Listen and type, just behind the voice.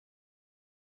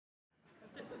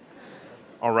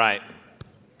All right.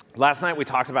 Last night we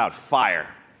talked about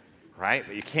fire, right?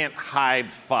 That you can't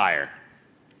hide fire.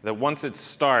 That once it's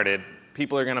started,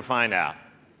 people are going to find out.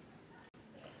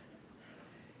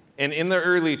 And in the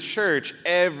early church,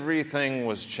 everything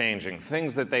was changing.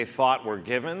 Things that they thought were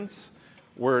givens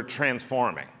were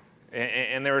transforming.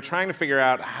 And they were trying to figure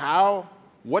out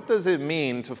what does it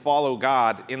mean to follow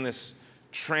God in this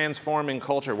transforming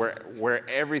culture where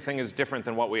everything is different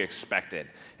than what we expected.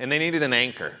 And they needed an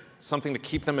anchor, something to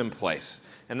keep them in place.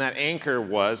 And that anchor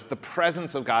was the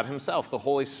presence of God himself, the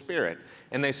Holy Spirit.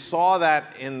 And they saw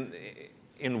that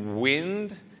in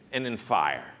wind and in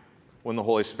fire when the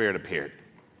Holy Spirit appeared.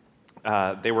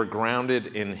 They were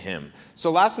grounded in him.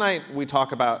 So last night we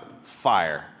talked about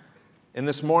fire. And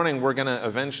this morning we're going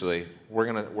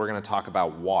to talk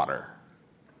about water.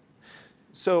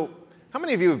 So how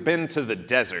many of you have been to the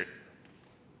desert,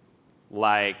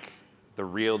 like the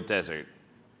real desert?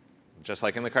 Just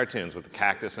like in the cartoons with the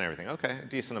cactus and everything. Okay, a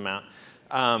decent amount.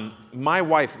 My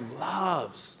wife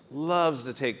loves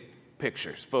to take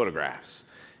pictures, photographs.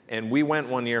 And we went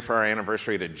one year for our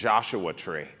anniversary to Joshua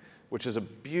Tree, which is a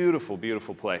beautiful,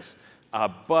 beautiful place.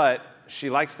 But she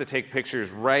likes to take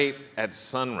pictures right at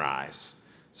sunrise.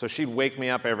 So she'd wake me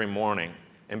up every morning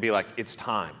and be like, it's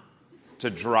time to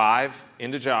drive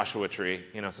into Joshua Tree.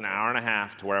 You know, it's an hour and a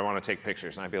half to where I want to take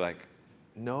pictures. And I'd be like,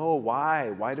 no, why?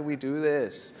 Why do we do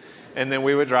this? And then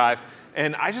we would drive.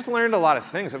 And I just learned a lot of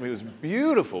things. I mean, it was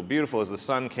beautiful, beautiful as the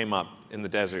sun came up in the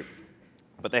desert.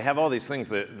 But they have all these things.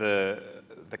 The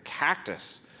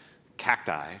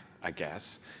cacti, I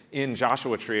guess, in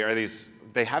Joshua Tree are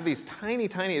they have these tiny,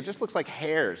 it just looks like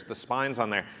hairs, the spines on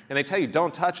there. And they tell you,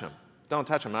 don't touch them. Don't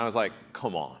touch them. And I was like,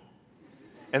 come on.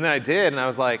 And then I did, and I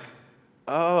was like,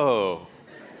 oh,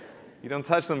 you don't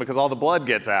touch them because all the blood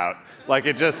gets out. Like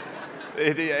I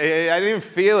didn't even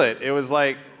feel it. It was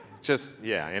like,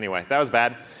 anyway, that was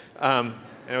bad. And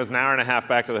it was an hour and a half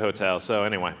back to the hotel. So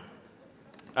anyway,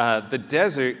 the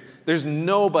desert, there's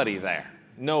nobody there.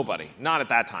 Nobody, not at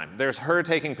that time. There's her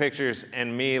taking pictures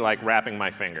and me like wrapping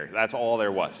my finger. That's all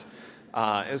there was.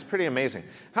 It was pretty amazing.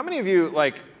 How many of you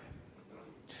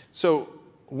so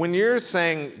when you're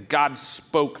saying God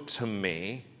spoke to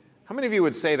me, how many of you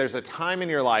would say there's a time in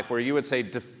your life where you would say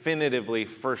definitively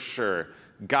for sure,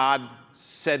 God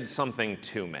said something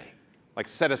to me? Like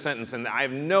said a sentence and I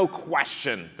have no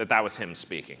question that was him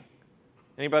speaking.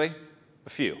 Anybody? A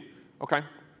few. Okay.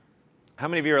 How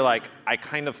many of you are like, I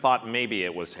kind of thought maybe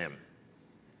it was him?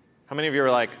 How many of you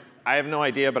are like, I have no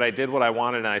idea, but I did what I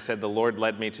wanted and I said the Lord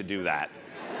led me to do that?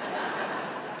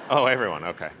 Oh, everyone.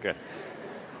 Okay, good.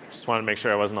 Just wanted to make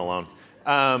sure I wasn't alone.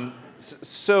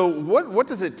 So what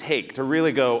does it take to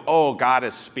really go, oh, God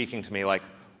is speaking to me? Like,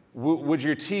 would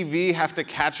your TV have to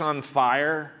catch on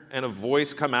fire and a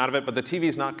voice come out of it, but the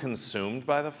TV's not consumed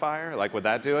by the fire? Like, would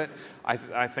that do it?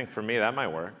 I think for me that might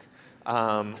work.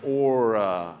 Or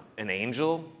an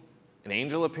angel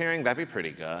appearing, that'd be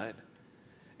pretty good.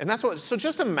 And so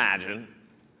just imagine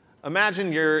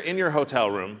you're in your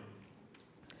hotel room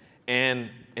and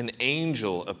an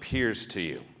angel appears to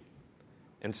you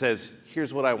and says,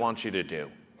 here's what I want you to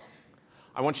do.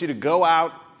 I want you to go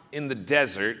out in the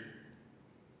desert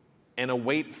and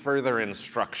await further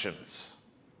instructions.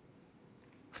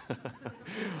 I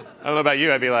don't know about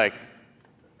you, I'd be like,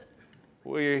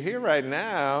 well, you're here right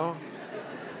now.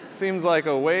 Seems like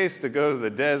a waste to go to the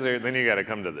desert. Then you got to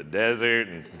come to the desert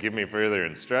and give me further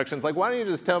instructions. Like, why don't you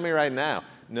just tell me right now?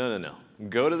 No.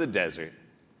 Go to the desert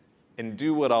and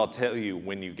do what I'll tell you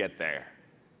when you get there.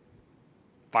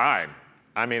 Fine.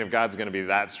 I mean, if God's going to be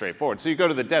that straightforward. So you go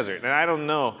to the desert. And I don't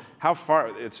know how far.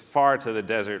 It's far to the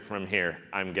desert from here,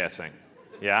 I'm guessing.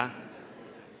 Yeah?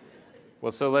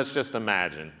 Well, so let's just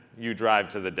imagine you drive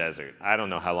to the desert. I don't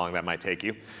know how long that might take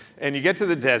you. And you get to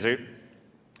the desert.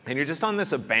 And you're just on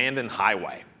this abandoned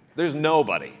highway. There's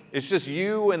nobody. It's just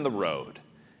you and the road.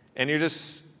 And you're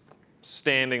just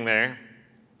standing there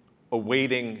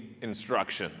awaiting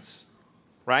instructions,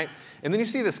 right? And then you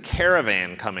see this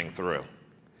caravan coming through.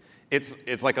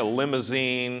 It's like a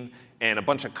limousine and a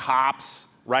bunch of cops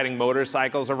riding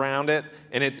motorcycles around it.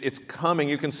 And it's coming.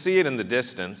 You can see it in the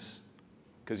distance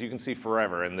because you can see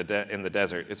forever in the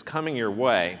desert. It's coming your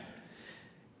way.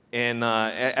 And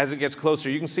as it gets closer,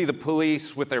 you can see the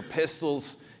police with their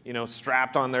pistols,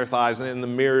 strapped on their thighs and the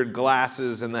mirrored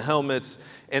glasses and the helmets.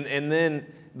 And then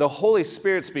the Holy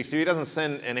Spirit speaks to you. He doesn't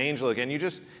send an angel again. You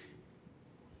just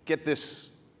get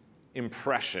this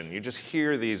impression. You just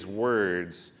hear these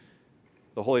words.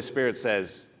 The Holy Spirit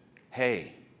says,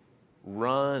 hey,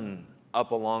 run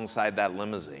up alongside that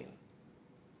limousine.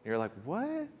 You're like,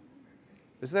 what?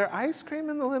 Is there ice cream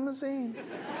in the limousine?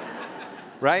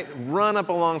 right? Run up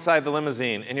alongside the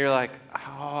limousine, and you're like,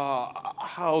 oh,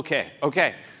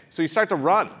 okay. So you start to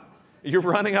run. You're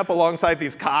running up alongside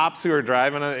these cops who are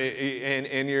driving,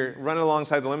 and you're running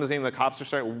alongside the limousine, and the cops are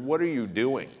starting, what are you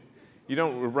doing? You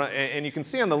don't run, and you can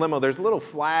see on the limo, there's little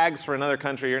flags for another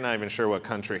country. You're not even sure what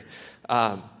country.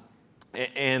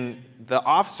 And the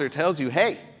officer tells you,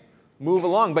 hey, move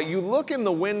along. But you look in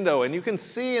the window, and you can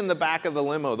see in the back of the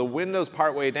limo, the window's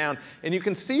partway down, and you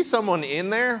can see someone in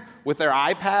there with their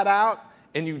iPad out,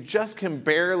 and you just can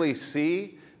barely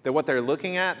see that what they're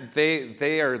looking at,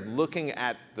 they are looking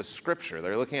at the scripture.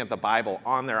 They're looking at the Bible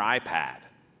on their iPad.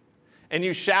 And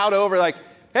you shout over like,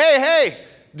 hey,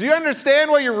 do you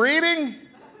understand what you're reading?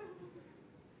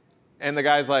 And the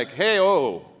guy's like, hey,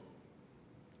 oh,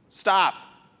 stop.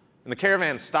 And the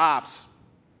caravan stops.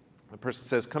 The person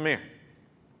says, come here.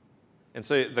 And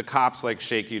so the cops like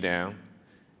shake you down,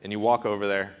 and you walk over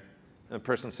there, and the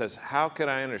person says, how could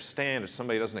I understand if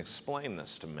somebody doesn't explain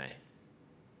this to me?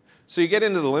 So you get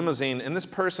into the limousine, and this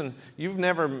person, you've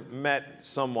never met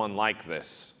someone like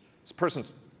this. This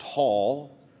person's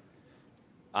tall,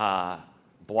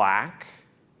 black,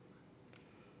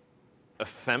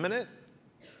 effeminate,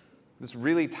 this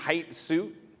really tight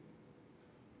suit,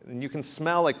 and you can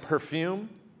smell like perfume.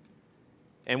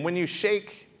 And when you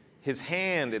shake his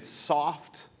hand, it's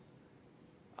soft,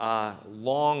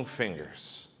 long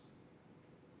fingers.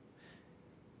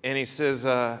 And he says,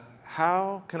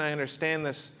 how can I understand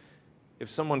this if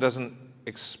someone doesn't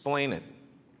explain it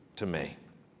to me?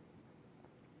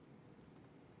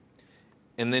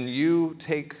 And then you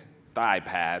take the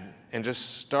iPad and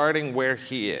just starting where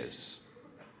he is,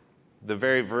 the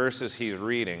very verses he's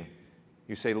reading,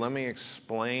 you say, let me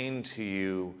explain to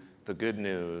you the good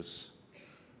news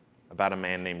about a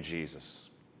man named Jesus.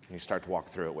 And you start to walk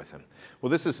through it with him. Well,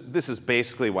 this is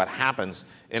basically what happens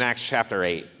in Acts chapter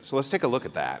 8. So let's take a look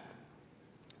at that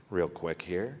real quick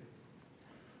here.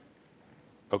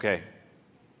 Okay,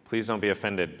 please don't be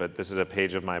offended, but this is a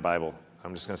page of my Bible.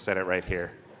 I'm just going to set it right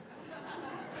here.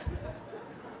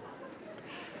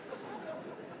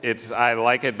 I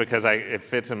like it because it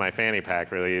fits in my fanny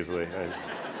pack really easily.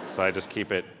 So I just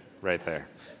keep it right there.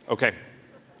 Okay.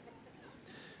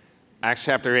 Acts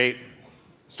chapter 8,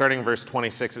 starting in verse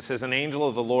 26, it says, an angel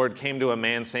of the Lord came to a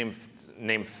man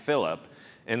named Philip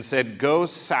and said, go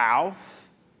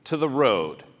south to the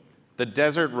road, the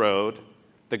desert road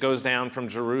that goes down from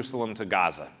Jerusalem to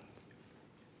Gaza.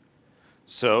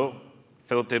 So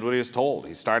Philip did what he was told.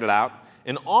 He started out,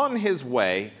 and on his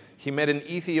way, he met an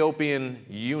Ethiopian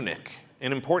eunuch,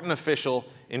 an important official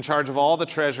in charge of all the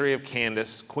treasury of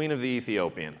Candace, queen of the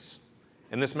Ethiopians.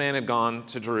 And this man had gone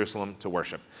to Jerusalem to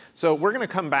worship. So we're going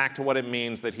to come back to what it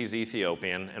means that he's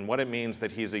Ethiopian and what it means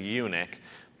that he's a eunuch.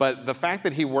 But the fact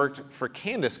that he worked for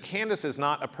Candace, Candace is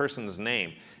not a person's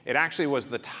name. It actually was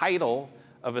the title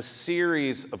of a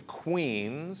series of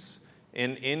queens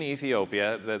in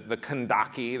Ethiopia, the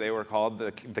Kandaki, they were called,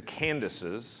 the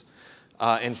Candaces,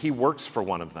 and he works for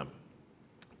one of them,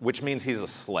 which means he's a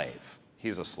slave.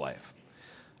 He's a slave.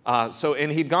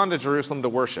 And he'd gone to Jerusalem to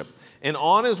worship. And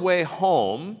on his way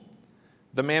home,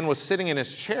 the man was sitting in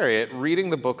his chariot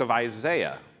reading the book of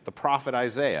Isaiah, the prophet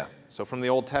Isaiah, so from the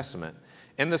Old Testament.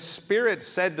 And the Spirit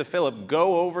said to Philip,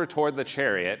 go over toward the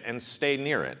chariot and stay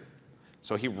near it.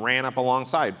 So he ran up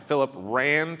alongside. Philip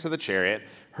ran to the chariot,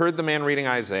 heard the man reading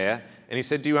Isaiah, and he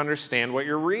said, do you understand what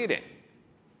you're reading?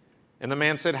 And the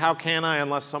man said, how can I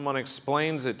unless someone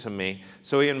explains it to me?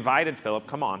 So he invited Philip,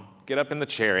 come on, get up in the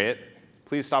chariot.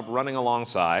 Please stop running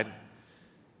alongside.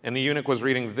 And the eunuch was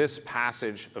reading this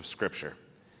passage of Scripture.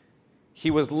 He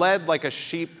was led like a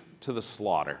sheep to the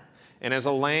slaughter, and as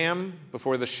a lamb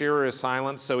before the shearer is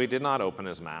silent, so he did not open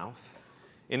his mouth.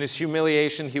 In his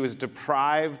humiliation, he was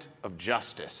deprived of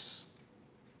justice.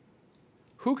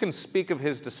 Who can speak of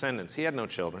his descendants? He had no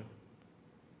children,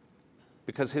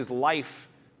 because his life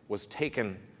was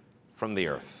taken from the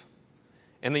earth.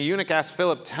 And the eunuch asked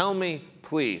Philip, tell me,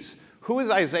 please, who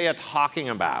is Isaiah talking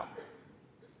about?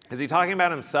 Is he talking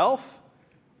about himself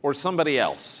or somebody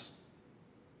else?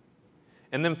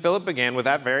 And then Philip began with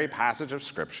that very passage of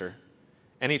Scripture,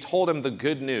 and he told him the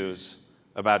good news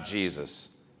about Jesus.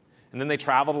 And then they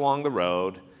traveled along the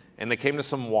road, and they came to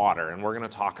some water, and we're going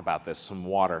to talk about this, some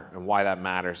water, and why that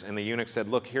matters. And the eunuch said,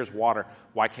 look, here's water.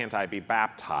 Why can't I be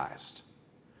baptized?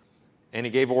 And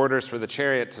he gave orders for the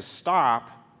chariot to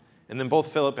stop, and then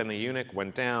both Philip and the eunuch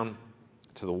went down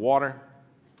to the water.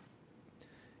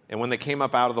 And when they came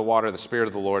up out of the water, the Spirit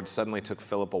of the Lord suddenly took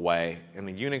Philip away, and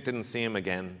the eunuch didn't see him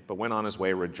again, but went on his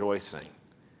way rejoicing.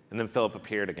 And then Philip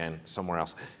appeared again somewhere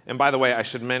else. And by the way, I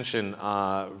should mention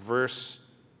verse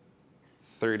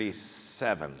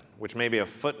 37, which may be a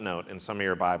footnote in some of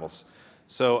your Bibles.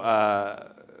 So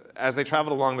as they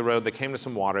traveled along the road, they came to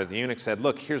some water. The eunuch said,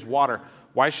 "Look, here's water.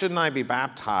 Why shouldn't I be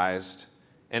baptized?"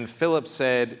 And Philip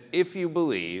said, "If you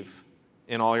believe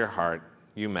in all your heart,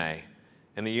 you may."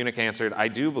 And the eunuch answered, "I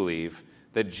do believe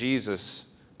that Jesus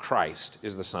Christ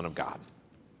is the Son of God."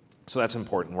 So that's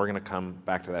important. We're going to come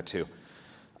back to that too.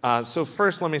 So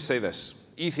first, let me say this.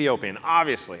 Ethiopian,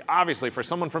 obviously, for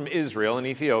someone from Israel, an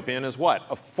Ethiopian is what?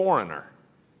 A foreigner.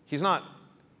 He's not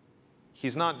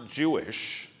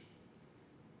Jewish.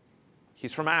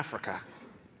 He's from Africa.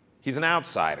 He's an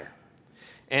outsider.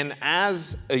 And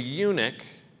as a eunuch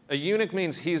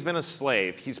means he's been a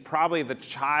slave. He's probably the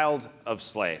child of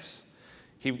slaves.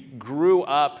 He grew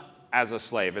up as a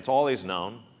slave. It's all he's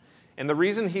known. And the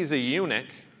reason he's a eunuch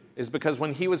is because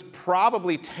when he was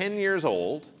probably 10 years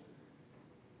old,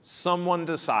 someone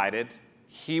decided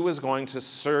he was going to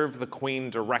serve the queen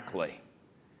directly.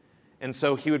 And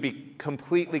so he would be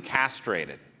completely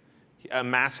castrated,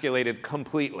 emasculated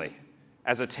completely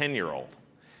as a 10-year-old.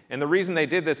 And the reason they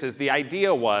did this is the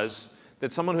idea was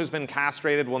that someone who's been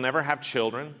castrated will never have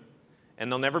children,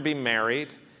 and they'll never be married,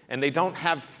 and they don't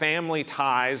have family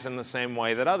ties in the same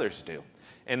way that others do.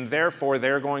 And therefore,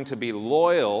 they're going to be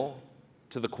loyal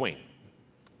to the queen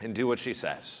and do what she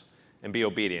says and be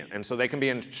obedient. And so they can be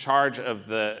in charge of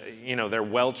they're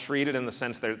well treated in the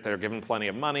sense they're given plenty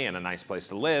of money and a nice place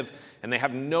to live, and they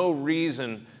have no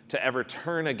reason to ever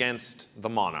turn against the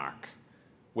monarch,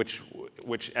 which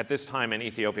at this time in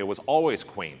Ethiopia was always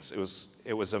queens.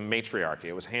 It was a matriarchy.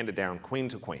 It was handed down queen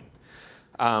to queen.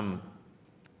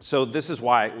 So this is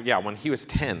why, when he was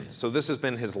 10, so this has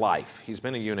been his life. He's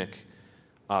been a eunuch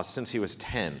since he was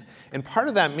 10. And part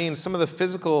of that means some of the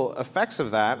physical effects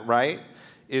of that, right,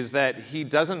 is that he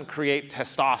doesn't create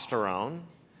testosterone.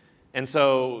 And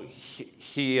so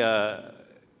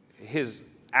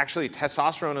actually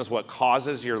testosterone is what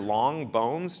causes your long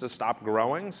bones to stop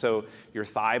growing. So your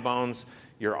thigh bones,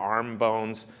 your arm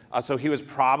bones. So he was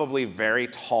probably very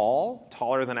tall,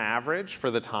 taller than average for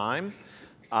the time.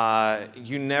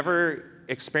 You never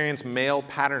experience male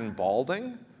pattern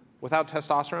balding without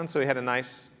testosterone, so he had a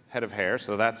nice head of hair,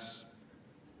 so that's,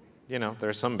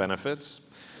 there's some benefits.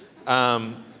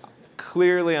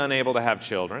 Clearly unable to have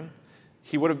children.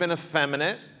 He would have been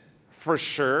effeminate, for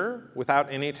sure,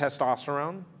 without any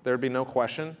testosterone. There would be no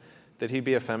question that he'd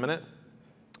be effeminate.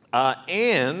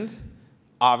 And,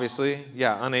 obviously,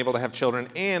 unable to have children,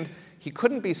 and he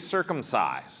couldn't be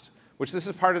circumcised, which this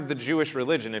is part of the Jewish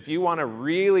religion. If you want to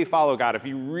really follow God, if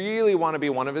you really want to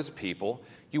be one of his people,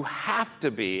 you have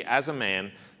to be, as a man,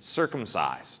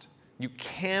 circumcised. You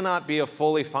cannot be a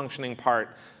fully functioning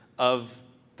part of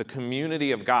the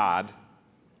community of God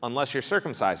unless you're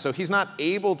circumcised. So he's not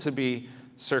able to be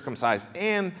circumcised.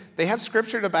 And they have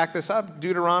scripture to back this up.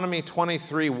 Deuteronomy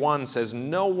 23:1 says,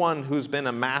 "No one who's been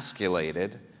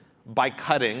emasculated by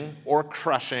cutting or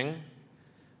crushing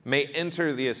may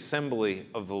enter the assembly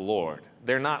of the Lord."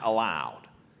 They're not allowed.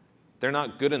 They're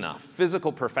not good enough.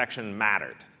 Physical perfection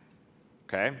mattered.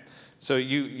 Okay? So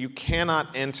you cannot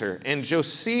enter. And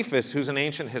Josephus, who's an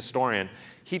ancient historian,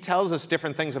 he tells us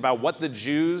different things about what the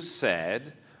Jews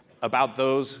said about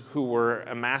those who were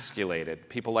emasculated,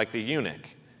 people like the eunuch.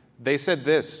 They said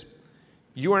this: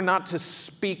 "You are not to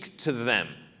speak to them.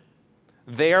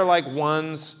 They are like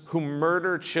ones who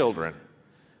murder children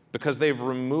because they've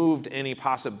removed any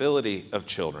possibility of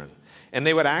children." And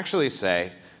they would actually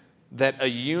say that a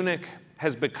eunuch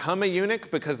has become a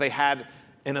eunuch because they had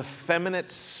an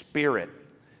effeminate spirit,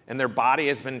 and their body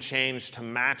has been changed to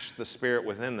match the spirit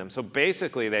within them. So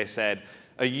basically they said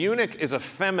a eunuch is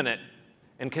effeminate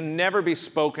and can never be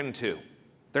spoken to.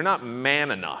 They're not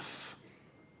man enough.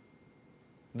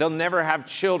 They'll never have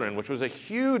children, which was a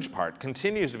huge part,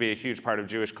 continues to be a huge part of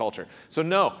Jewish culture. So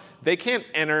no, they can't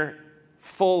enter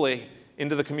fully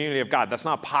into the community of God. That's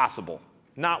not possible.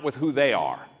 Not with who they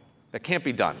are. That can't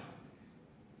be done.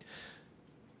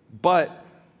 But,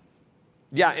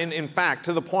 in fact,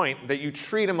 to the point that you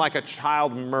treat him like a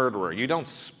child murderer. You don't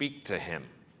speak to him.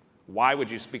 Why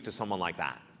would you speak to someone like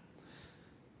that?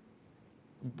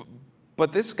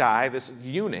 But this guy, this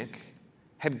eunuch,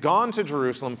 had gone to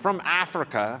Jerusalem from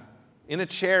Africa in a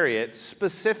chariot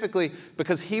specifically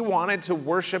because he wanted to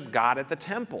worship God at the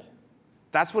temple.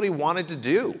 That's what he wanted to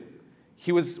do.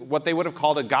 He was what they would have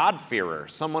called a God-fearer,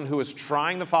 someone who was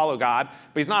trying to follow God,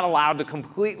 but he's not allowed to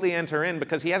completely enter in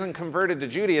because he hasn't converted to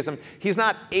Judaism. He's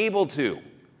not able to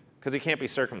because he can't be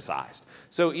circumcised.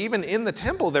 So even in the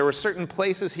temple, there were certain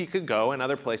places he could go and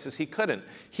other places he couldn't.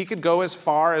 He could go as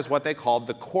far as what they called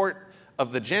the court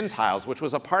of the Gentiles, which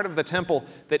was a part of the temple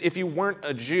that if you weren't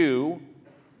a Jew,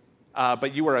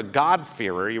 but you were a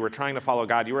God-fearer, you were trying to follow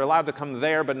God, you were allowed to come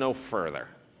there but no further.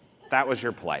 That was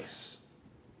your place.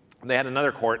 They had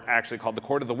another court actually called the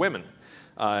Court of the Women,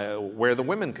 where the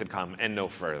women could come and no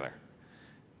further.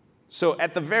 So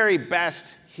at the very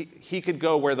best, he could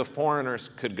go where the foreigners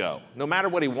could go. No matter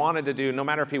what he wanted to do, no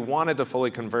matter if he wanted to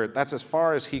fully convert, that's as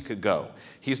far as he could go.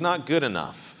 He's not good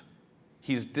enough.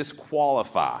 He's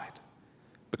disqualified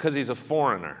because he's a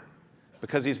foreigner,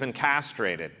 because he's been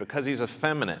castrated, because he's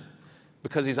effeminate,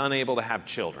 because he's unable to have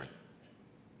children.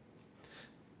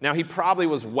 Now, he probably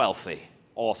was wealthy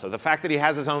also. The fact that he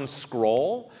has his own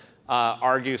scroll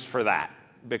argues for that,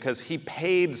 because he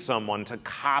paid someone to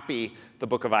copy the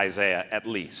book of Isaiah at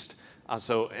least.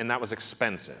 And that was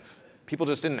expensive. People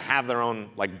just didn't have their own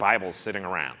Bibles sitting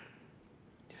around.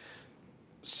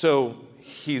 So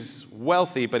he's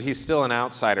wealthy, but he's still an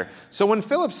outsider. So when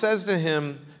Philip says to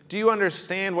him, do you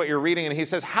understand what you're reading? And he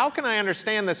says, how can I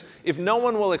understand this if no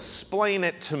one will explain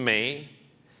it to me?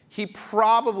 He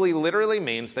probably literally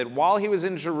means that while he was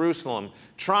in Jerusalem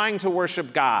trying to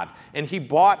worship God, and he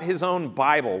bought his own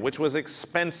Bible, which was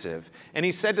expensive, and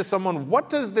he said to someone, what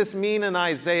does this mean in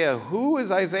Isaiah? Who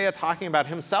is Isaiah talking about,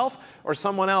 himself or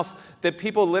someone else? That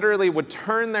people literally would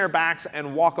turn their backs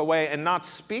and walk away and not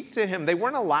speak to him. They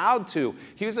weren't allowed to.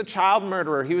 He was a child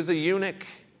murderer. He was a eunuch.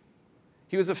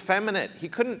 He was effeminate. He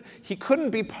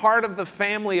couldn't be part of the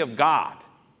family of God.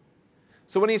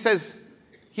 So when he says,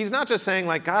 he's not just saying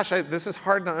gosh, this is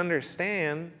hard to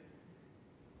understand.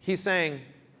 He's saying,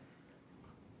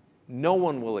 no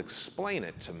one will explain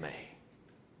it to me.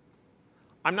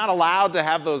 I'm not allowed to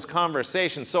have those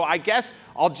conversations, so I guess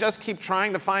I'll just keep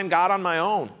trying to find God on my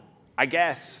own, I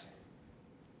guess.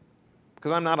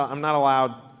 Because I'm not allowed. I'm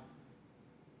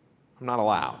not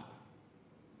allowed.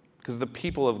 Because the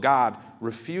people of God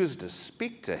refuse to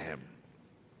speak to him.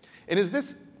 And is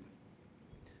this...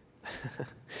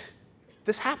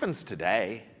 This happens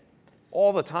today,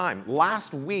 all the time.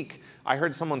 Last week, I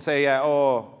heard someone say,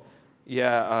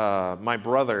 my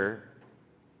brother,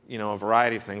 a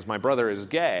variety of things. My brother is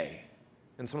gay.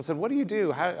 And someone said, what do you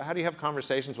do? How do you have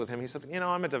conversations with him? He said,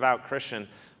 I'm a devout Christian.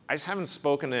 I just haven't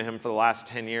spoken to him for the last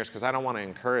 10 years because I don't want to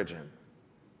encourage him.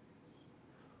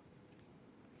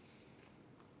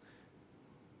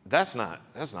 That's not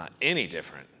any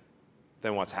different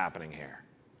than what's happening here.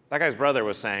 That guy's brother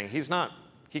was saying,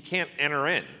 he can't enter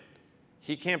in.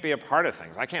 He can't be a part of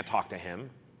things. I can't talk to him.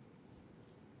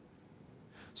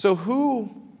 So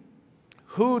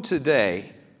who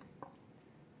today,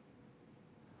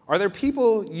 are there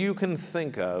people you can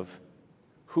think of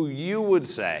who you would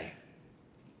say,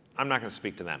 I'm not going to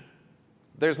speak to them?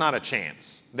 There's not a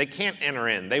chance. They can't enter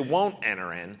in. They won't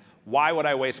enter in. Why would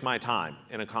I waste my time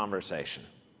in a conversation?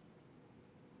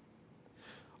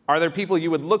 Are there people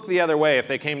you would look the other way if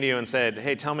they came to you and said,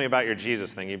 hey, tell me about your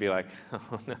Jesus thing? You'd be like,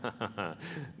 oh,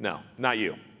 no, not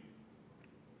you.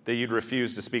 That you'd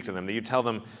refuse to speak to them, that you'd tell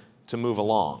them to move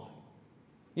along.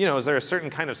 Is there a certain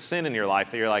kind of sin in your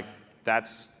life that you're like,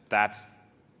 that's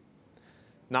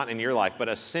not in your life, but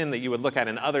a sin that you would look at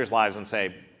in others' lives and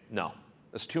say, no,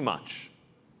 that's too much.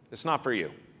 It's not for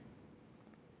you.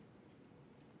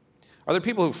 Are there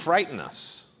people who frighten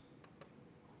us?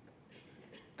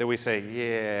 That we say,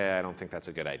 yeah, I don't think that's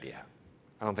a good idea.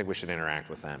 I don't think we should interact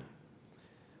with them.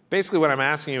 Basically, what I'm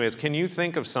asking you is, can you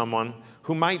think of someone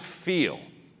who might feel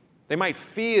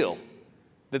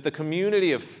that the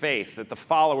community of faith, that the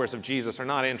followers of Jesus are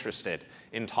not interested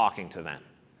in talking to them?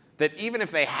 That even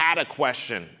if they had a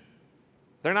question,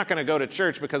 they're not going to go to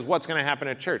church because what's going to happen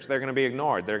at church? They're going to be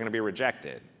ignored. They're going to be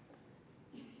rejected.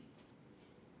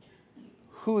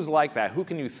 Who's like that? Who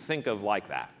can you think of like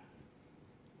that?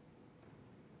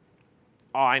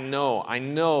 Oh, I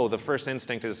know the first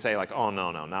instinct is to say oh,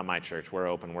 no, not my church. We're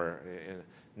open.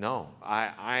 No,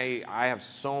 I have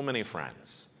so many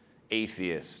friends,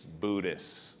 atheists,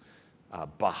 Buddhists,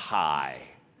 Baha'i,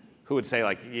 who would say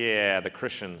yeah, the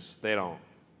Christians, they're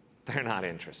not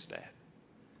interested.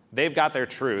 They've got their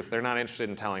truth. They're not interested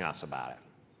in telling us about it.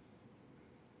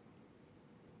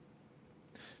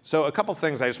 So a couple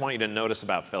things I just want you to notice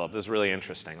about Philip. This is really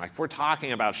interesting. If we're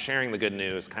talking about sharing the good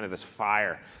news, kind of this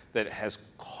fire that has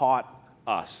caught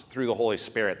us through the Holy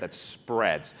Spirit that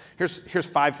spreads. Here's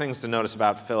 5 things to notice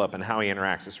about Philip and how he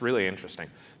interacts. It's really interesting.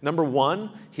 Number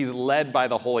 1, he's led by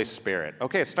the Holy Spirit.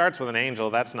 Okay, it starts with an angel.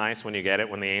 That's nice when you get it,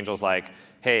 when the angel's like,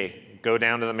 hey, go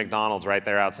down to the McDonald's right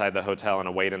there outside the hotel and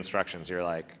await instructions. You're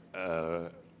like,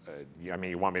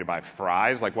 you want me to buy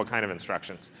fries? What kind of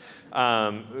instructions?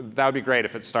 That would be great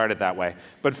if it started that way.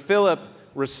 But Philip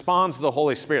responds to the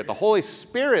Holy Spirit. The Holy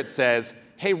Spirit says,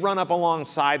 hey, run up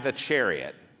alongside the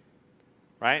chariot.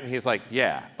 Right? And he's like,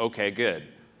 yeah, okay, good.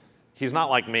 He's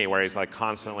not like me where he's like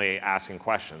constantly asking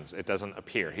questions. It doesn't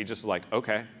appear. He just is like,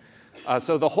 okay.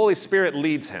 So the Holy Spirit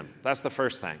leads him. That's the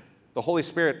first thing. The Holy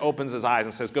Spirit opens his eyes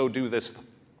and says, go do this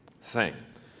thing.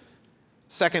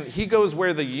 Second, he goes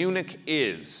where the eunuch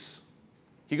is.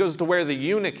 He goes to where the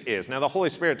eunuch is. Now, the Holy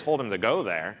Spirit told him to go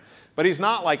there, but he's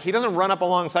not like, he doesn't run up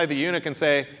alongside the eunuch and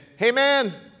say, hey,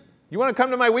 man, you want to come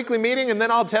to my weekly meeting and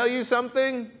then I'll tell you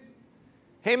something?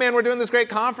 Hey, man, we're doing this great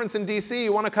conference in D.C.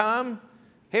 You want to come?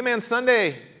 Hey, man,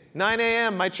 Sunday, 9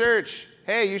 a.m., my church.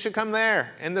 Hey, you should come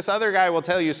there. And this other guy will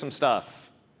tell you some stuff.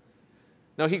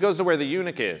 No, he goes to where the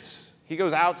eunuch is. He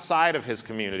goes outside of his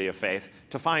community of faith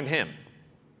to find him.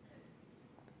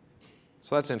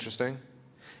 So that's interesting.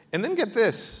 And then get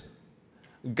this.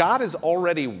 God is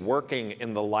already working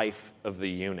in the life of the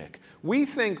eunuch. We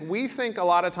think a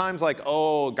lot of times like,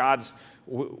 oh,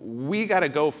 we got to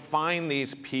go find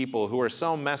these people who are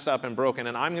so messed up and broken,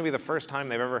 and I'm going to be the first time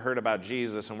they've ever heard about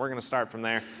Jesus, and we're going to start from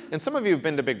there. And some of you who've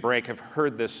been to Big Break have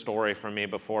heard this story from me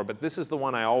before, but this is the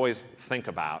one I always think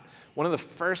about. One of the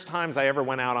first times I ever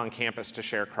went out on campus to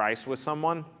share Christ with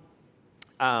someone,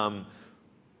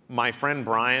 my friend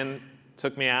Brian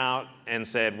took me out and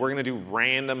said, we're going to do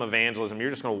random evangelism.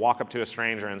 You're just going to walk up to a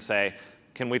stranger and say,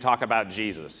 can we talk about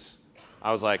Jesus?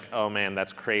 I was like, oh man,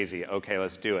 that's crazy. Okay,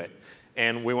 let's do it.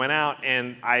 And we went out,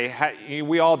 and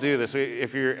we all do this.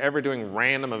 If you're ever doing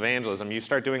random evangelism, you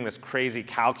start doing this crazy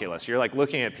calculus. You're like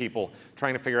looking at people,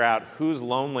 trying to figure out who's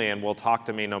lonely and will talk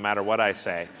to me no matter what I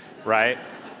say, right?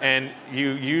 And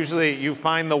you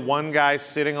find the one guy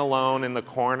sitting alone in the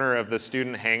corner of the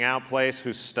student hangout place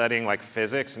who's studying like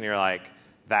physics, and you're like,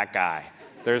 that guy.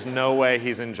 There's no way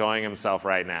he's enjoying himself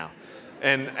right now.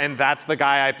 And that's the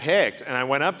guy I picked. And I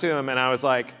went up to him and I was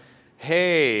like,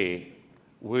 hey,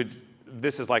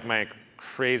 this is like my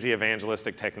crazy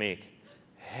evangelistic technique.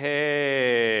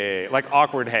 Hey, like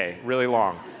awkward hey, really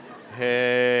long.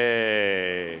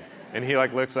 Hey. And he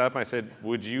like looks up and I said,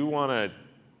 would you want to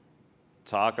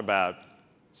talk about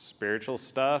spiritual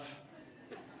stuff?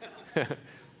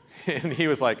 And he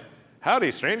was like,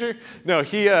 howdy, stranger. No,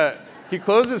 he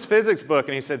closed his physics book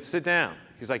and he said, sit down.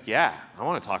 He's like, yeah, I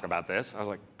want to talk about this. I was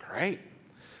like, great.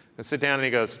 And sit down and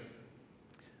he goes,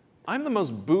 I'm the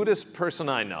most Buddhist person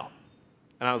I know.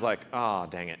 And I was like, oh,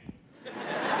 dang it.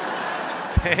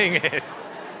 Dang it.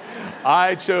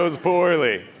 I chose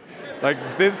poorly.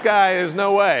 Like, this guy, there's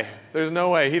no way. There's no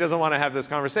way. He doesn't want to have this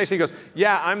conversation. He goes,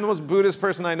 yeah, I'm the most Buddhist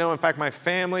person I know. In fact, my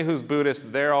family who's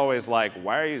Buddhist, they're always like,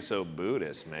 why are you so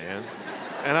Buddhist, man?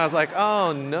 And I was like,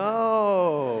 oh,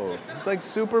 no. He's like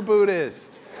super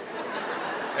Buddhist.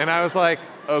 And I was like,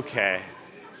 okay.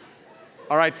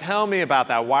 All right, tell me about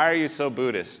that. Why are you so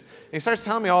Buddhist? And he starts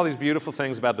telling me all these beautiful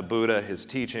things about the Buddha, his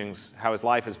teachings, how his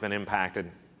life has been impacted.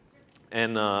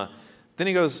 And then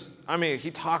he goes,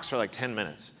 he talks for like 10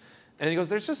 minutes. And he goes,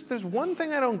 there's one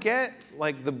thing I don't get.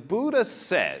 Like the Buddha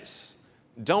says,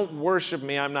 don't worship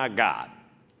me, I'm not God.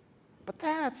 But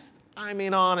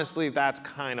honestly, that's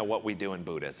kind of what we do in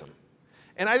Buddhism.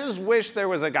 And I just wish there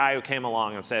was a guy who came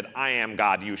along and said, I am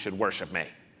God, you should worship me.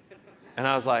 And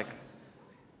I was like,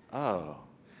 oh.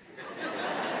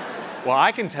 Well,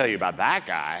 I can tell you about that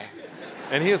guy.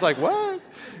 And he was like, what?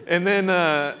 And then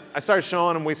I started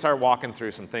showing him, we started walking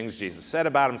through some things Jesus said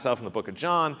about himself in the book of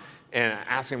John, and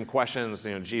asking him questions,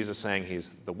 Jesus saying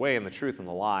he's the way and the truth and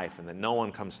the life, and that no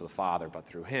one comes to the Father but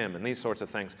through him, and these sorts of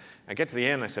things. I get to the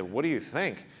end, and I said, what do you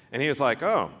think? And he was like,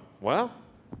 oh, well,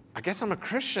 I guess I'm a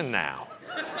Christian now.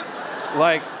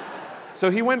 So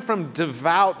he went from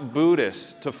devout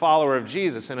Buddhist to follower of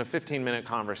Jesus in a 15-minute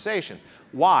conversation.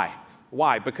 Why?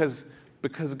 Why? Because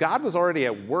God was already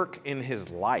at work in his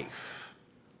life.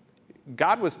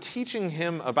 God was teaching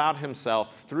him about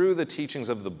himself through the teachings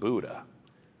of the Buddha,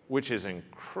 which is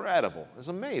incredible. It's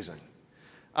amazing.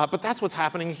 But that's what's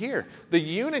happening here. The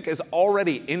eunuch is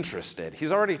already interested.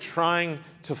 He's already trying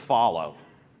to follow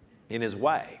in his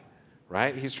way,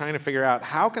 right? He's trying to figure out,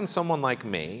 how can someone like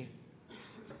me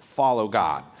follow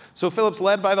God? So Philip's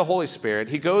led by the Holy Spirit.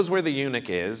 He goes where the eunuch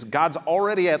is. God's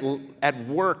already at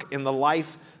work in the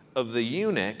life of the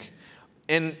eunuch.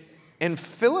 And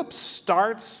Philip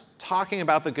starts talking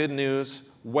about the good news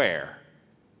where?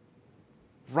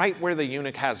 Right where the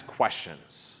eunuch has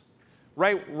questions.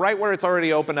 Right where it's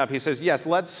already opened up. He says, yes,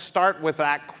 let's start with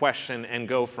that question and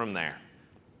go from there.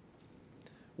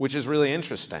 Which is really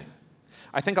interesting.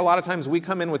 I think a lot of times we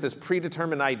come in with this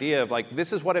predetermined idea of like,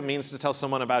 this is what it means to tell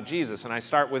someone about Jesus. And I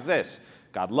start with this.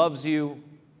 God loves you.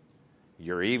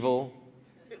 You're evil.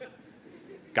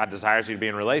 God desires you to be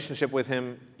in relationship with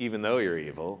him, even though you're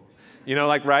evil.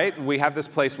 Right? We have this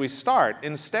place we start,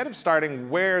 instead of starting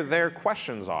where their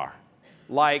questions are.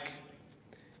 Like,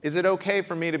 Is it okay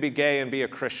for me to be gay and be a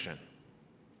Christian?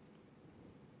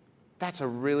 That's a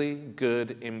really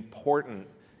good, important,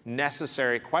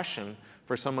 necessary question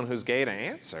for someone who's gay to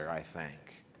answer, I think.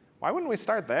 Why wouldn't we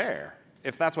start there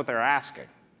if that's what they're asking?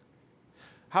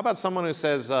 How about someone who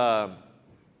says,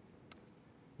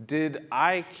 did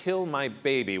I kill my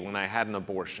baby when I had an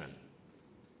abortion?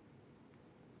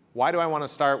 Why do I want to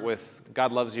start with,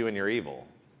 God loves you and you're evil?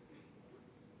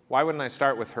 Why wouldn't I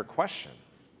start with her question?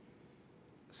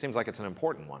 It seems like it's an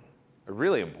important one, a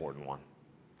really important one,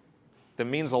 that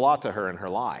means a lot to her in her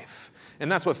life. And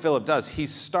that's what Philip does. He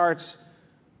starts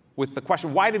with the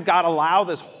question, why did God allow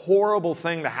this horrible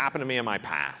thing to happen to me in my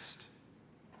past?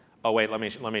 Oh, wait, let me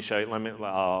show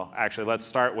you. Actually, let's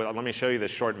start with, let me show you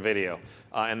this short video,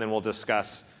 and then we'll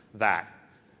discuss that.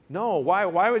 No,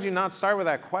 why would you not start with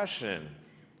that question?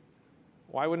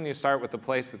 Why wouldn't you start with the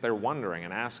place that they're wondering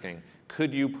and asking,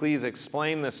 could you please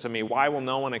explain this to me? Why will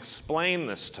no one explain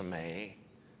this to me?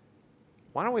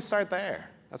 Why don't we start there?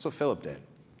 That's what Philip did.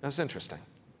 That's interesting.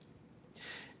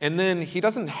 And then he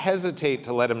doesn't hesitate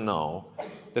to let him know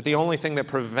that the only thing that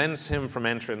prevents him from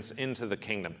entrance into the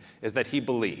kingdom is that he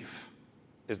believe.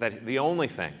 Is that the only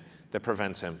thing that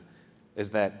prevents him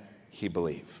is that he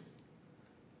believe.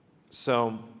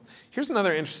 So here's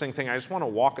another interesting thing. I just want to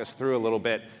walk us through a little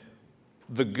bit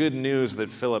the good news that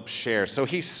Philip shares. So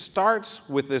he starts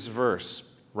with this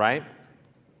verse, right,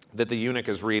 that the eunuch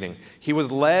is reading. He was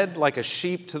led like a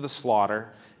sheep to the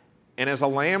slaughter, and as a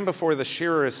lamb before the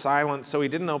shearer is silent, so he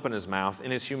didn't open his mouth. In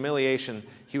his humiliation,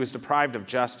 he was deprived of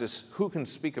justice. Who can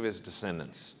speak of his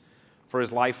descendants? For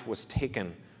his life was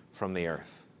taken from the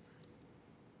earth.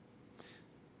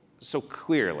 So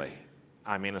clearly,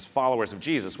 I mean, as followers of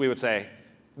Jesus, we would say,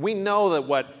 we know that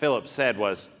what Philip said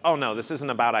was, oh no, this isn't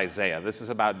about Isaiah. This is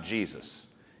about Jesus.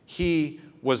 He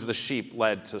was the sheep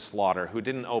led to slaughter who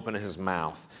didn't open his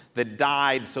mouth, that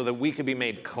died so that we could be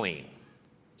made clean,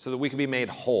 so that we could be made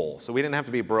whole, so we didn't have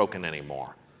to be broken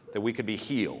anymore, that we could be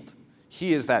healed.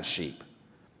 He is that sheep.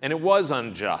 And it was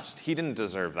unjust. He didn't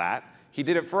deserve that. He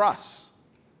did it for us,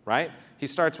 right? He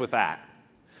starts with that.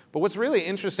 But what's really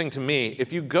interesting to me,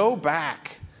 if you go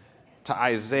back to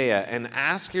Isaiah and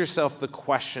ask yourself the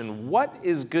question, what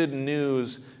is good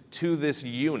news to this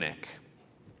eunuch?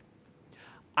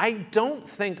 I don't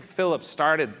think Philip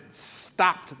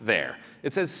stopped there.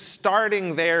 It says,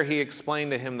 starting there, he explained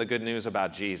to him the good news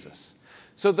about Jesus.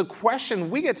 So the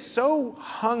question, we get so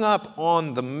hung up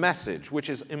on the message, which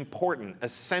is important,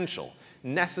 essential,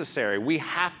 necessary. We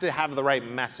have to have the right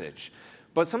message.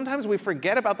 But sometimes we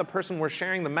forget about the person we're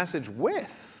sharing the message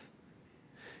with.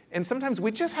 And sometimes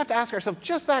we just have to ask ourselves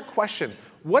just that question.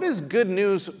 What is good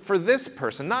news for this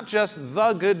person? Not just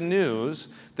the good news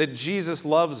that Jesus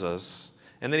loves us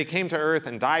and that he came to earth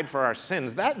and died for our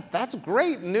sins. That's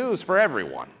great news for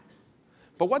everyone.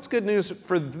 But what's good news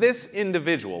for this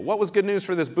individual? What was good news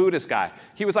for this Buddhist guy?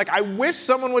 He was like, I wish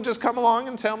someone would just come along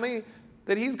and tell me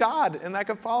that he's God and I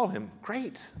could follow him.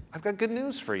 Great, I've got good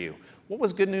news for you. What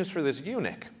was good news for this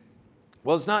eunuch?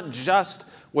 Well, it's not just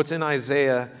what's in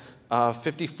Isaiah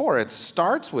 54. It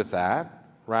starts with that,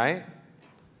 right?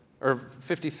 Or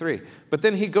 53. But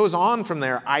then he goes on from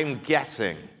there, I'm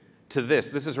guessing, to this.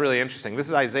 This is really interesting. This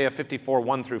is Isaiah 54,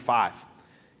 1 through 5.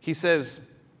 He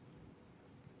says,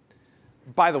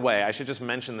 by the way, I should just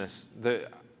mention this. The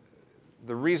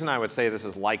reason I would say this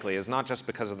is likely is not just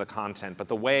because of the content, but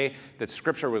the way that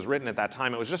Scripture was written at that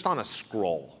time. It was just on a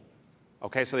scroll.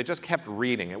 Okay, so they just kept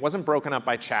reading. It wasn't broken up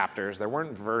by chapters. There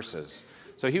weren't verses.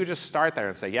 So he would just start there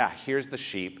and say, yeah, here's the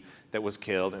sheep that was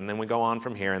killed, and then we go on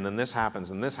from here, and then this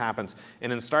happens, and this happens.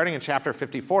 And in starting in chapter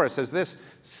 54, it says this,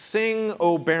 sing,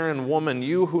 O barren woman,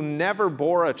 you who never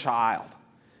bore a child.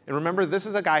 And remember, this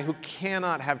is a guy who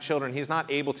cannot have children. He's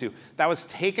not able to. That was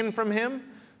taken from him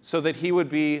so that he would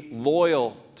be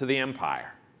loyal to the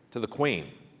empire, to the queen.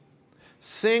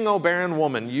 Sing, O barren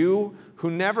woman, you who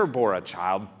never bore a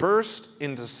child, burst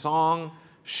into song,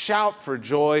 shout for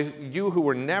joy, you who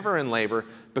were never in labor,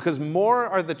 because more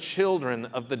are the children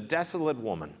of the desolate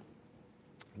woman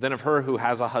than of her who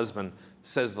has a husband,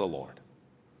 says the Lord.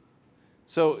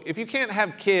 So if you can't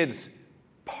have kids,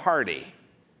 party,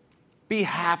 be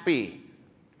happy,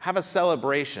 have a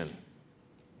celebration.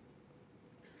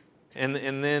 And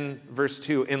then verse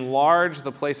 2, enlarge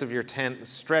the place of your tent,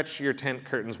 stretch your tent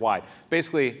curtains wide.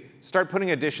 Basically, start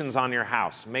putting additions on your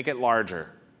house, make it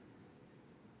larger.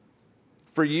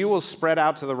 For you will spread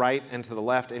out to the right and to the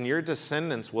left, and your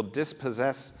descendants will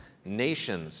dispossess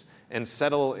nations and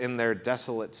settle in their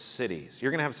desolate cities.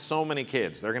 You're going to have so many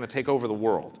kids. They're going to take over the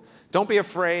world. Don't be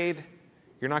afraid.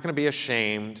 You're not going to be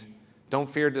ashamed. Don't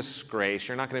fear disgrace.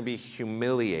 You're not going to be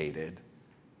humiliated.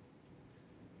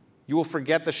 You will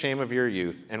forget the shame of your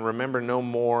youth and remember no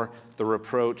more the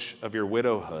reproach of your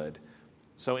widowhood.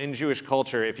 So in Jewish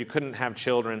culture, if you couldn't have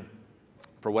children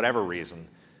for whatever reason,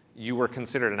 you were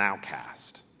considered an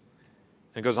outcast.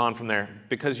 And it goes on from there.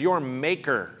 Because your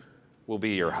Maker will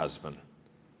be your husband.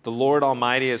 The Lord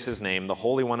Almighty is his name. The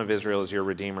Holy One of Israel is your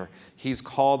Redeemer. He's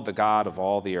called the God of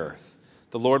all the earth.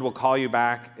 The Lord will call you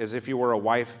back as if you were a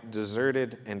wife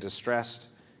deserted and distressed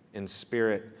in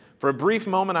spirit. For a brief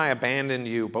moment I abandoned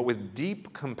you, but with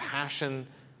deep compassion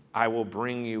I will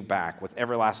bring you back with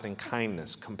everlasting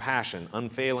kindness, compassion,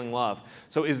 unfailing love.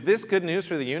 So is this good news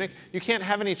for the eunuch? You can't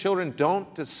have any children.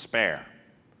 Don't despair.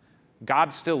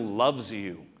 God still loves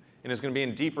you and is going to be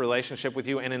in deep relationship with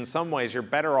you. And in some ways, you're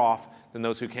better off than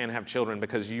those who can't have children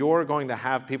because you're going to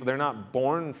have people, they're not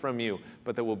born from you,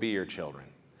 but that will be your children.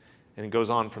 And it goes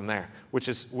on from there, which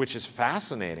is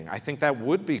fascinating. I think that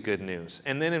would be good news.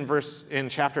 And then in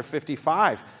chapter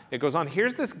 55, it goes on.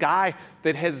 Here's this guy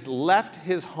that has left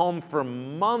his home for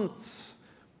months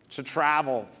to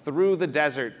travel through the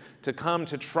desert to come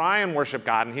to try and worship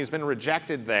God, and he's been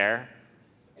rejected there.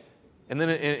 And then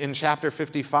in chapter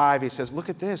 55, he says, look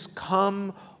at this.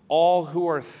 Come, all who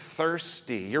are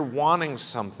thirsty. You're wanting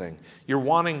something. You're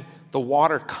wanting the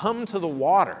water. Come to the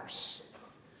waters.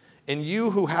 And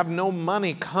you who have no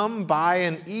money, come buy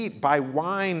and eat, buy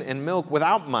wine and milk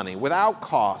without money, without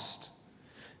cost.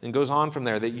 And goes on from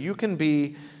there that you can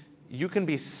be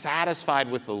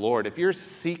satisfied with the Lord. If you're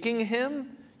seeking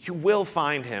him, you will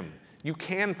find him. You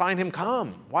can find him.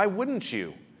 Come. Why wouldn't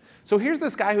you? So here's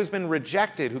this guy who's been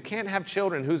rejected, who can't have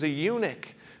children, who's a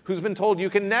eunuch, who's been told you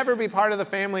can never be part of the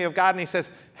family of God. And he says,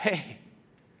 hey,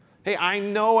 I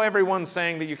know everyone's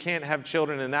saying that you can't have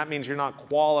children and that means you're not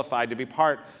qualified to be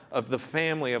part of the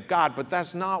family of God, but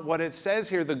that's not what it says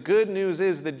here. The good news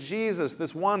is that Jesus,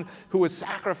 this one who was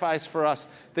sacrificed for us,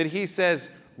 that he says,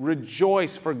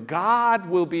 rejoice, for God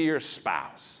will be your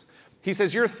spouse. He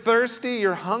says, you're thirsty,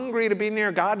 you're hungry to be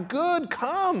near God. Good,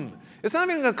 come. It's not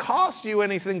even going to cost you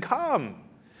anything. Come.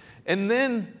 And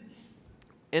this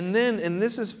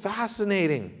is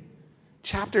fascinating.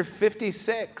 Chapter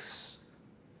 56.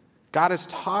 God is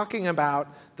talking about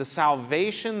the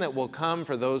salvation that will come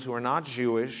for those who are not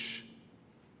Jewish.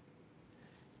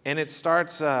 And it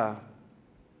starts in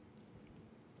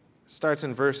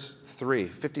verse 3,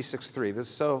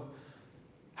 56:3.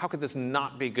 How could this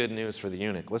not be good news for the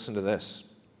eunuch? Listen to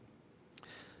this.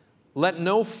 Let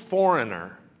no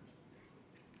foreigner,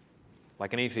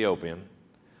 like an Ethiopian,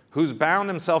 who's bound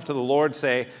himself to the Lord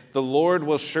say, the Lord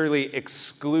will surely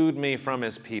exclude me from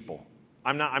his people.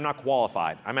 I'm not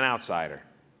qualified. I'm an outsider.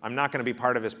 I'm not going to be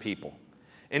part of his people.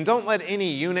 And don't let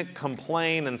any eunuch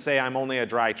complain and say, I'm only a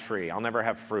dry tree. I'll never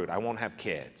have fruit. I won't have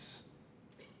kids.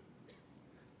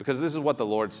 Because this is what the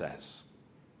Lord says.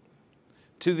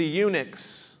 To the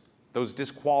eunuchs, those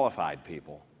disqualified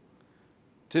people,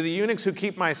 to the eunuchs who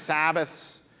keep my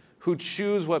Sabbaths, who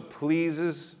choose what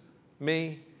pleases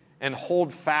me and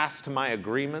hold fast to my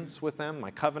agreements with them, my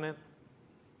covenant,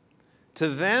 to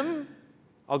them,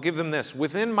 I'll give them this,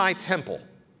 within my temple,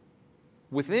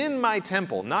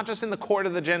 not just in the court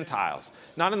of the Gentiles,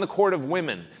 not in the court of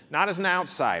women, not as an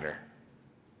outsider.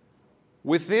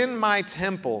 Within my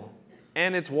temple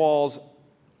and its walls,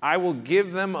 I will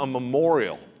give them a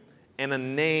memorial and a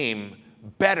name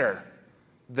better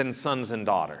than sons and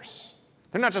daughters.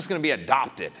 They're not just going to be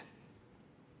adopted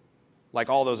like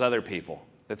all those other people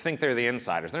that think they're the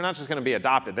insiders. They're not just going to be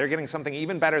adopted. They're getting something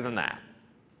even better than that.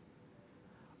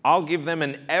 I'll give them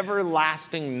an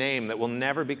everlasting name that will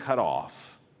never be cut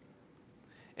off.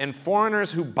 And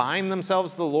foreigners who bind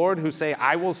themselves to the Lord, who say,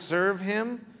 I will serve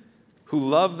him, who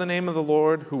love the name of the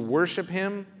Lord, who worship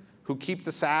him, who keep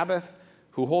the Sabbath,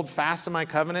 who hold fast to my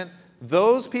covenant,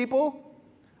 those people,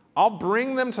 I'll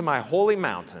bring them to my holy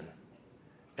mountain,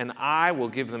 and I will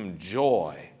give them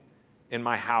joy in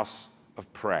my house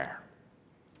of prayer.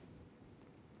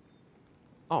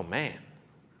 Oh, man.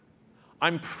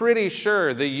 I'm pretty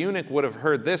sure the eunuch would have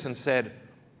heard this and said,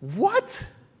 what?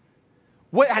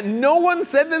 What? No one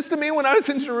said this to me when I was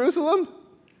in Jerusalem?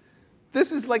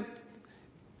 This is like,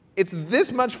 it's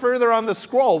this much further on the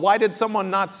scroll. Why did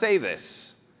someone not say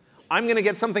this? I'm going to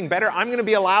get something better. I'm going to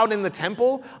be allowed in the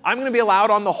temple. I'm going to be allowed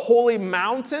on the holy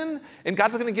mountain, and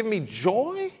God's going to give me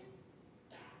joy?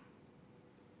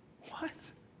 What?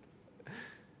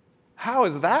 How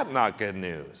is that not good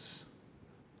news?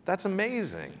 That's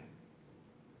amazing.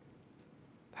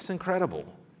 That's incredible.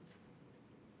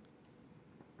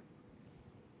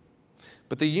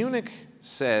 But the eunuch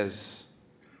says,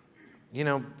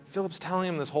 Philip's telling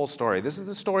him this whole story. This is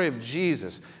the story of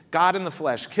Jesus, God in the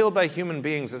flesh, killed by human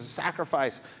beings as a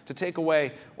sacrifice to take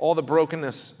away all the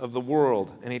brokenness of the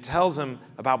world. And he tells him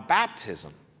about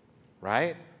baptism,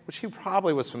 right? Which he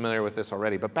probably was familiar with this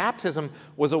already. But baptism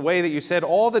was a way that you said,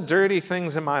 all the dirty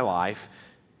things in my life,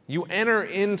 you enter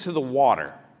into the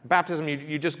water. Baptism,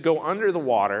 you just go under the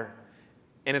water,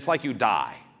 and it's like you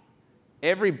die.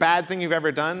 Every bad thing you've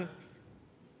ever done,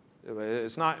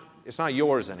 it's not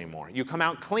yours anymore. You come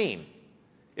out clean.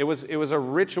 It was a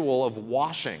ritual of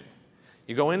washing.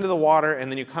 You go into the water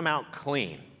and then you come out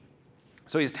clean.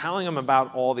 So he's telling him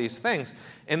about all these things.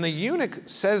 And the eunuch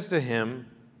says to him,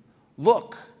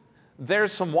 look,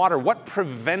 there's some water. What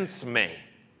prevents me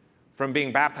from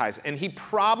being baptized? And he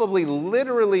probably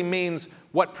literally means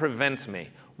what prevents me.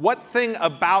 What thing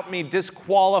about me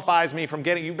disqualifies me from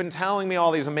getting, you've been telling me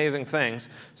all these amazing things.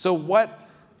 So what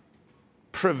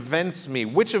prevents me?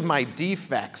 Which of my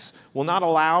defects will not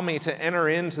allow me to enter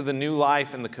into the new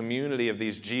life and the community of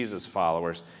these Jesus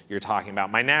followers you're talking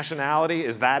about? My nationality,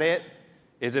 is that it?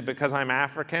 Is it because I'm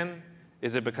African?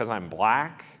 Is it because I'm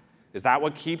black? Is that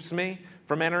what keeps me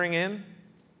from entering in?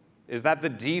 Is that the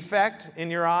defect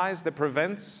in your eyes that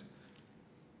prevents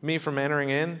me from entering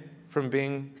in, from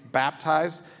being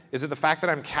baptized? Is it the fact that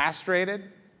I'm castrated,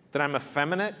 that I'm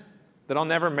effeminate, that I'll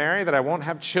never marry, that I won't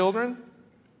have children?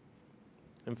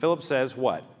 And Philip says,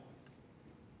 what?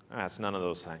 It's none of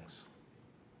those things.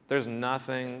 There's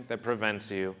nothing that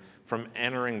prevents you from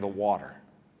entering the water,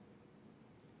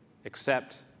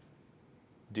 except,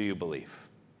 do you believe?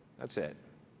 That's it.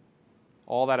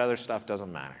 All that other stuff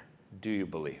doesn't matter. Do you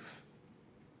believe?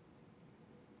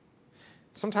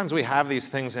 Sometimes we have these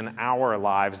things in our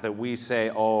lives that we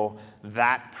say, oh,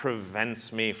 that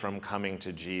prevents me from coming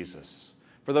to Jesus.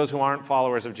 For those who aren't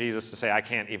followers of Jesus, to say, I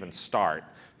can't even start.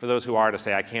 For those who are, to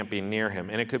say, I can't be near him.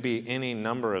 And it could be any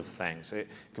number of things. It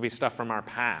could be stuff from our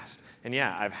past. And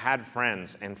yeah, I've had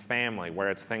friends and family where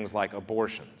it's things like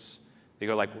abortions. You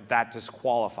go like, that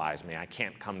disqualifies me. I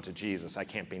can't come to Jesus. I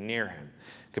can't be near him.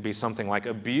 It could be something like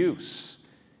abuse.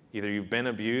 Either you've been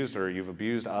abused or you've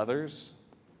abused others.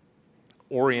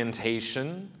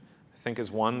 Orientation, I think, is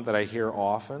one that I hear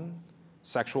often.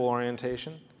 Sexual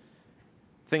orientation.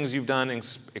 Things you've done in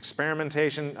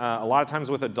experimentation. A lot of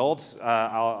times with adults,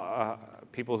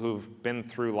 people who've been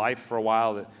through life for a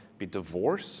while, that be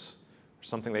divorce, or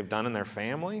something they've done in their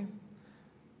family.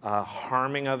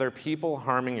 Harming other people,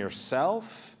 harming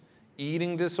yourself,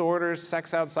 eating disorders,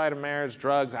 sex outside of marriage,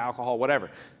 drugs, alcohol, whatever.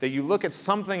 That you look at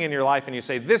something in your life and you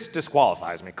say, this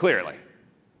disqualifies me, clearly.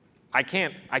 I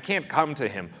can't come to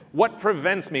him. What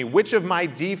prevents me? Which of my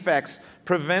defects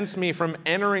prevents me from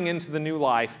entering into the new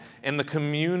life and the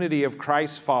community of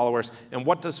Christ's followers? And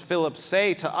what does Philip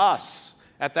say to us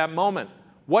at that moment?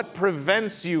 What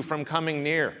prevents you from coming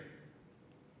near?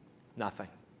 Nothing.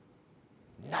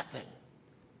 Nothing.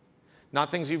 Not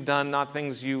things you've done, not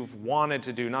things you've wanted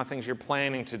to do, not things you're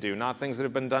planning to do, not things that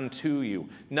have been done to you.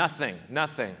 Nothing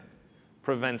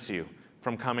prevents you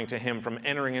from coming to him, from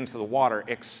entering into the water,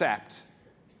 except,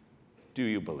 do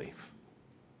you believe?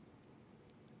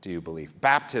 Do you believe?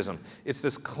 Baptism, it's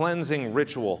this cleansing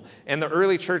ritual. And the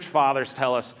early church fathers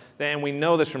tell us, and we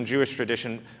know this from Jewish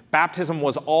tradition, baptism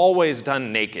was always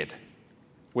done naked,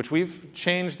 which we've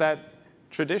changed that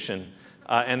tradition,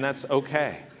 and that's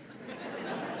okay.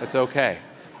 It's okay.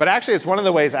 But actually, it's one of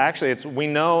the ways, we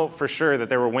know for sure that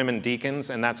there were women deacons,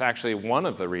 and that's actually one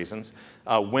of the reasons.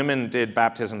 Women did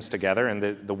baptisms together, and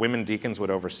the women deacons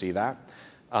would oversee that,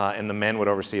 and the men would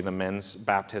oversee the men's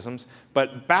baptisms.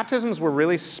 But baptisms were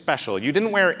really special. You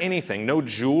didn't wear anything, no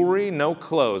jewelry, no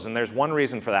clothes, and there's one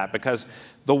reason for that, because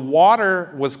the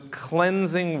water was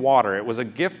cleansing water. It was a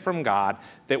gift from God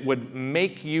that would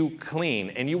make you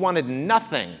clean, and you wanted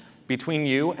nothing between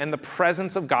you and the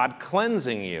presence of God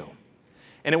cleansing you.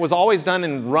 And it was always done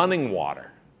in running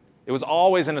water. It was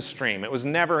always in a stream. It was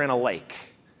never in a lake.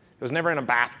 It was never in a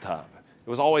bathtub. It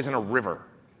was always in a river.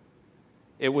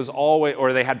 It was always,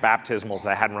 or they had baptismals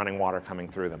that had running water coming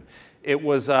through them. It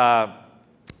was always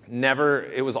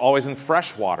in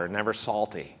fresh water, never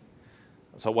salty.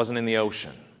 So it wasn't in the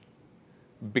ocean.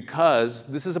 Because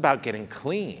this is about getting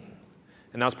clean.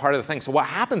 And that was part of the thing. So what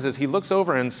happens is he looks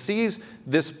over and sees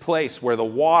this place where the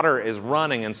water is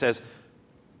running and says,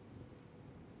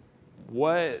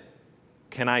 what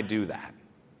can I do that?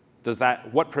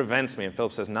 What prevents me? And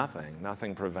Philip says, nothing.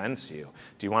 Nothing prevents you.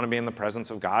 Do you want to be in the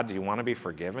presence of God? Do you want to be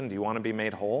forgiven? Do you want to be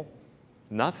made whole?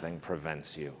 Nothing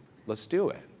prevents you. Let's do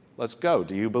it. Let's go.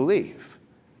 Do you believe?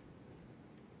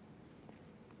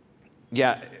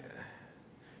 Yeah,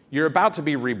 you're about to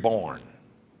be reborn.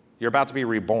 You're about to be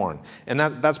reborn. And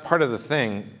that's part of the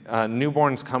thing.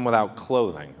 Newborns come without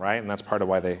clothing, right? And that's part of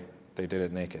why they did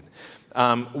it naked.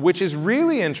 Which is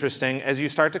really interesting as you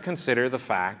start to consider the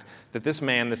fact that this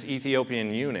man, this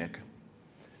Ethiopian eunuch,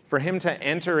 for him to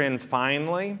enter in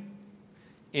finally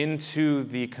into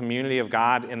the community of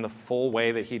God in the full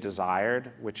way that he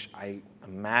desired, which I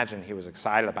imagine he was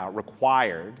excited about,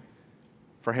 required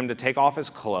for him to take off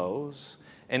his clothes,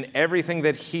 and everything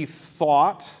that he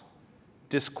thought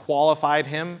disqualified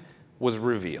him was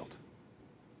revealed.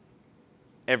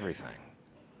 Everything.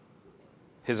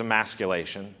 His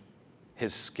emasculation,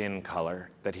 his skin color,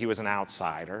 that he was an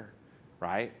outsider,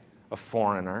 right? A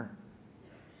foreigner.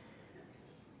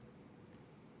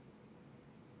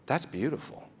 That's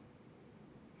beautiful.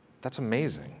 That's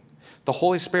amazing. The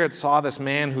Holy Spirit saw this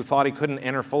man who thought he couldn't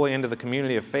enter fully into the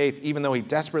community of faith, even though he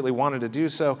desperately wanted to do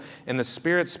so. And the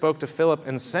Spirit spoke to Philip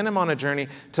and sent him on a journey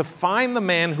to find the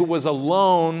man who was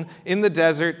alone in the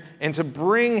desert and to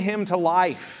bring him to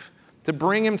life, to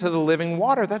bring him to the living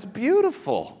water. That's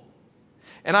beautiful.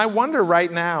 And I wonder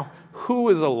right now, who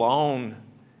is alone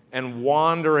and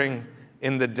wandering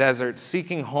in the desert,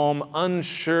 seeking home,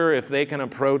 unsure if they can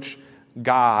approach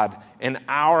God in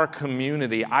our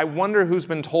community. I wonder who's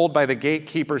been told by the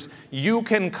gatekeepers, you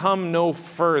can come no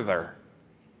further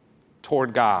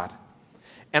toward God.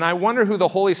 And I wonder who the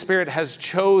Holy Spirit has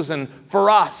chosen for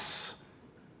us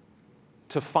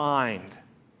to find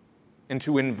and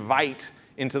to invite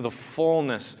into the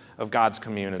fullness of God's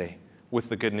community with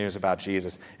the good news about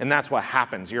Jesus. And that's what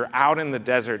happens. You're out in the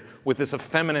desert with this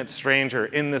effeminate stranger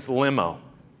in this limo.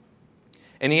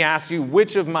 And he asks you,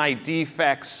 which of my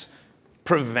defects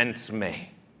prevents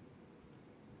me?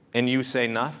 And you say,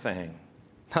 nothing.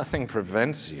 Nothing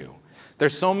prevents you.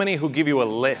 There's so many who give you a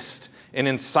list, an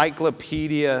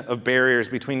encyclopedia of barriers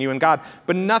between you and God,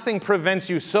 but nothing prevents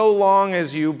you so long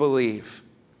as you believe.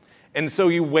 And so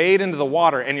you wade into the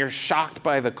water and you're shocked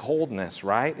by the coldness,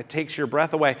 right? It takes your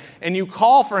breath away. And you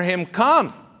call for him,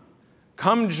 come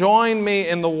join me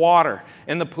in the water.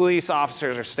 And the police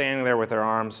officers are standing there with their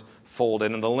arms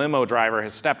folded, and the limo driver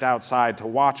has stepped outside to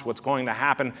watch what's going to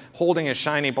happen, holding his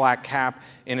shiny black cap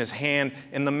in his hand.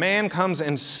 And the man comes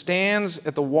and stands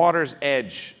at the water's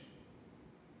edge.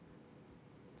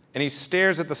 And he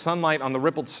stares at the sunlight on the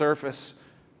rippled surface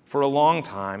for a long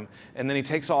time, and then he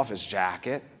takes off his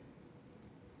jacket,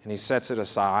 and he sets it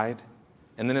aside,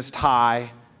 and then his tie,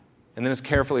 and then his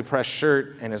carefully pressed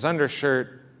shirt and his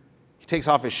undershirt. He takes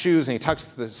off his shoes, and he tucks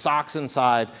the socks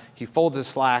inside. He folds his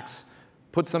slacks,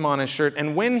 puts them on his shirt,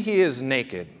 and when he is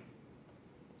naked,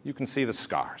 you can see the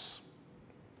scars.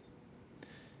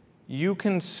 You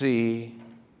can see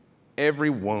every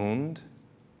wound,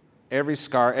 every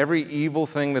scar, every evil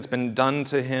thing that's been done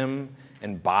to him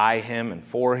and by him and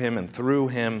for him and through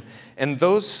him. And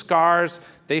those scars,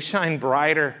 they shine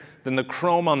brighter than the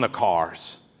chrome on the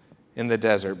cars in the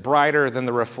desert, brighter than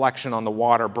the reflection on the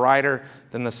water, brighter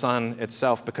than the sun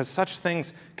itself, because such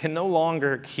things can no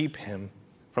longer keep him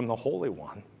from the Holy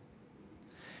One.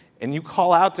 And you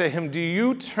call out to him, do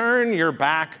you turn your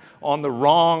back on the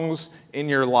wrongs in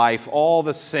your life, all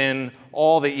the sin,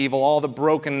 all the evil, all the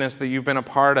brokenness that you've been a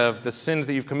part of, the sins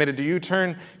that you've committed? Do you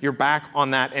turn your back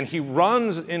on that? And he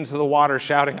runs into the water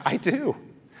shouting, I do,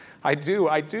 I do,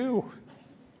 I do.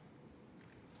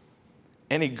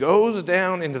 And he goes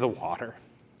down into the water,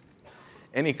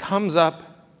 and he comes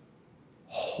up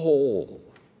whole,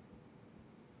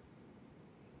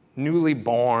 newly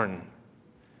born,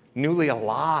 newly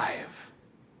alive,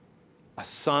 a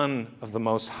son of the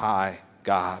Most High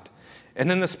God. And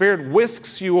then the Spirit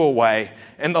whisks you away,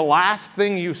 and the last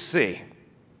thing you see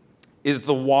is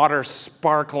the water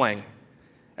sparkling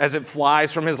as it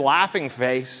flies from his laughing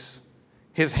face,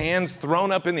 his hands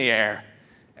thrown up in the air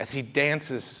as he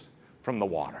dances from the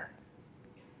water.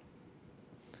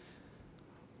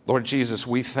 Lord Jesus,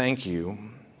 we thank you.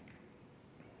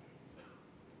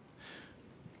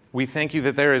 We thank you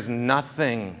that there is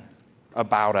nothing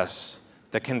about us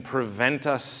that can prevent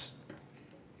us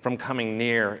from coming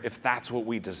near if that's what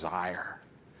we desire.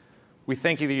 We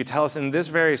thank you that you tell us in this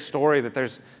very story that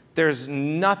there's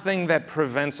nothing that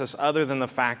prevents us other than the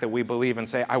fact that we believe and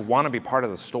say, I want to be part of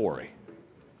the story.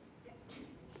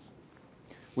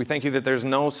 We thank you that there's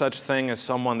no such thing as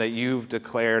someone that you've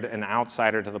declared an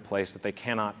outsider to the place that they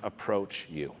cannot approach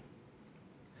you.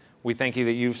 We thank you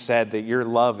that you've said that your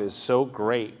love is so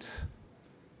great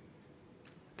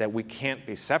that we can't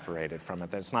be separated from it,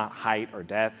 that it's not height or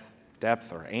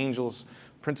depth or angels,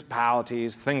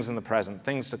 principalities, things in the present,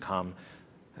 things to come,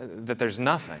 that there's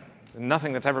nothing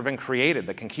that's ever been created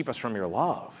that can keep us from your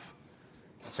love.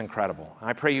 It's incredible.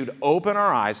 I pray you'd open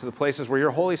our eyes to the places where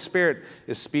your Holy Spirit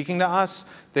is speaking to us,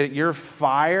 that your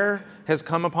fire has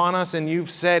come upon us and you've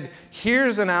said,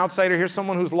 here's an outsider, here's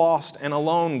someone who's lost and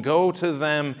alone. Go to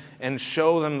them and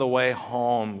show them the way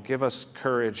home. Give us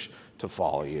courage to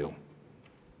follow you.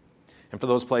 And for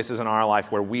those places in our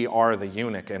life where we are the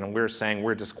eunuch and we're saying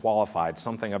we're disqualified,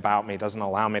 something about me doesn't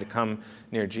allow me to come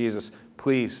near Jesus,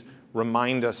 please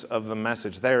remind us of the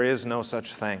message. There is no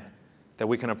such thing, that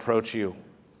we can approach you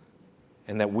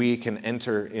and that we can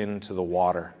enter into the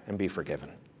water and be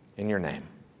forgiven. In your name,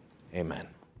 amen.